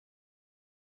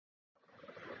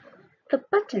The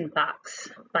Button Box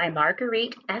by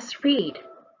Margarette S. Reid,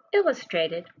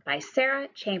 illustrated by Sarah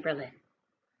Chamberlain.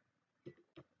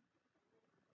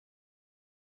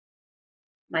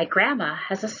 My grandma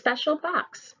has a special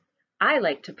box. I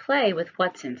like to play with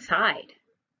what's inside.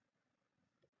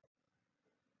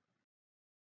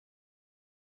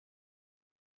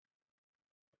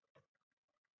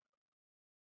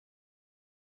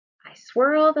 I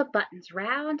swirl the buttons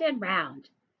round and round,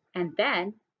 and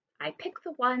then I pick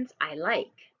the ones I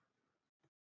like.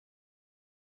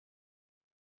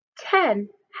 10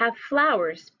 have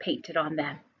flowers painted on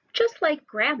them, just like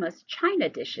Grandma's china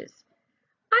dishes.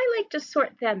 I like to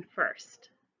sort them first.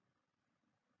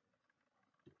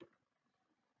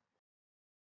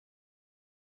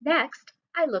 Next,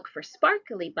 I look for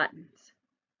sparkly buttons.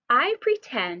 I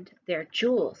pretend they're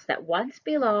jewels that once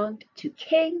belonged to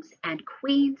kings and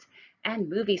queens and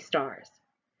movie stars.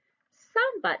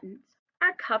 Some buttons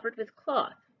are covered with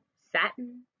cloth,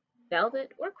 satin,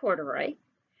 velvet, or corduroy.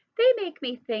 They make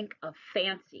me think of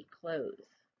fancy clothes.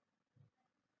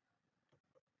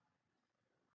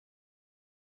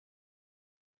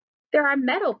 There are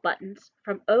metal buttons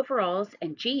from overalls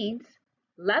and jeans,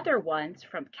 leather ones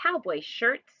from cowboy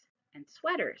shirts and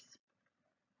sweaters.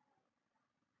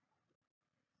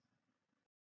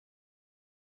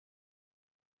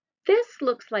 This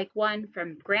looks like one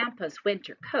from Grandpa's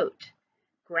winter coat.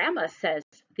 Grandma says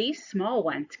these small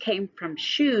ones came from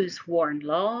shoes worn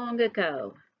long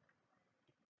ago.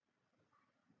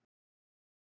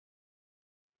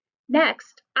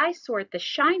 Next, I sort the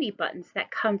shiny buttons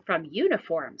that come from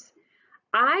uniforms.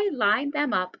 I line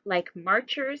them up like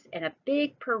marchers in a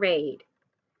big parade.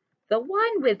 The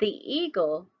one with the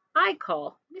eagle I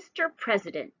call Mr.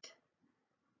 President.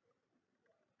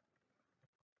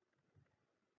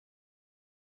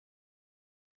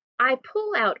 I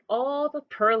pull out all the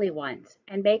pearly ones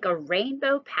and make a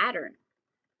rainbow pattern.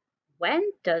 When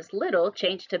does little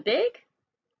change to big?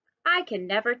 I can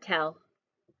never tell.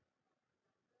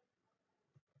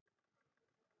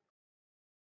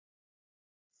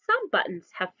 Some buttons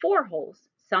have 4 holes,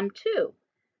 some 2.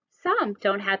 Some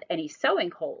don't have any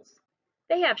sewing holes.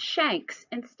 They have shanks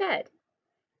instead.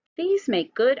 These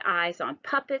make good eyes on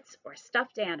puppets or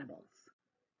stuffed animals.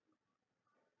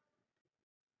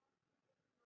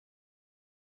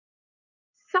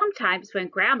 Sometimes when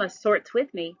Grandma sorts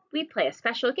with me, we play a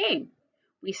special game.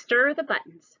 We stir the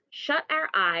buttons, shut our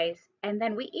eyes, and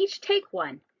then we each take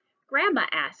one. Grandma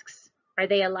asks, "Are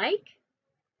they alike?"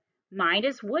 Mine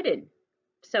is wooden,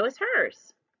 so is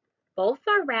hers. Both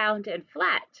are round and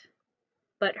flat,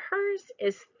 but hers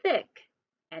is thick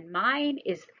and mine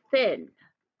is thin.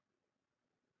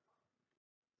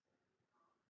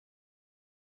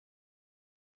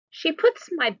 She puts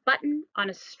my button on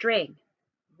a string.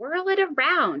 "Whirl it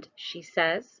around," she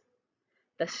says.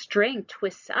 The string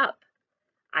twists up.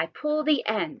 I pull the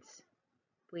ends.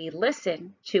 We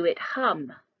listen to it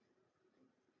hum.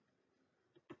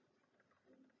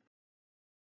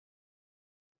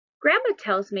 Grandma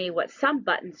tells me what some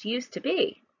buttons used to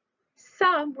be.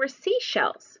 Some were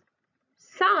seashells.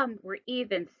 Some were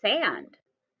even sand.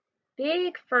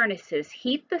 Big furnaces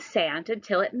heat the sand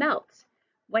until it melts.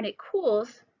 When it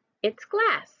cools, it's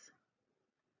glass.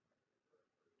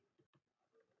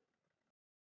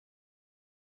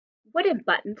 Wooden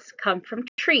buttons come from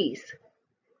trees.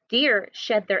 Deer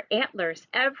shed their antlers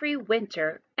every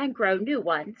winter and grow new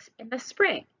ones in the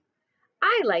spring.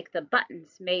 I like the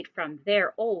buttons made from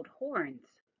their old horns.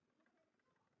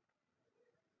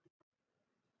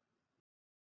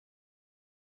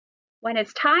 When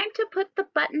it's time to put the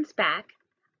buttons back,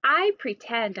 I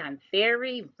pretend I'm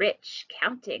very rich,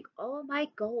 counting all my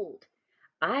gold.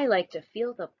 I like to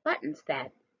feel the buttons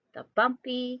then, the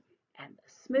bumpy and the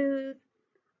smooth.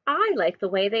 I like the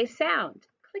way they sound,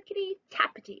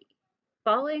 clickety-tappity,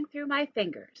 falling through my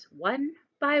fingers, one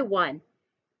by one,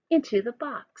 into the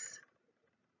box.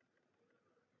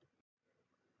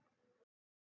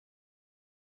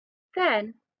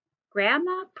 Then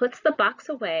Grandma puts the box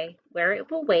away where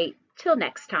it will wait till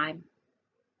next time.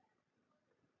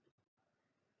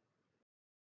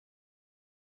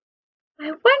 I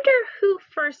wonder who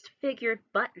first figured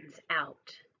buttons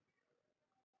out.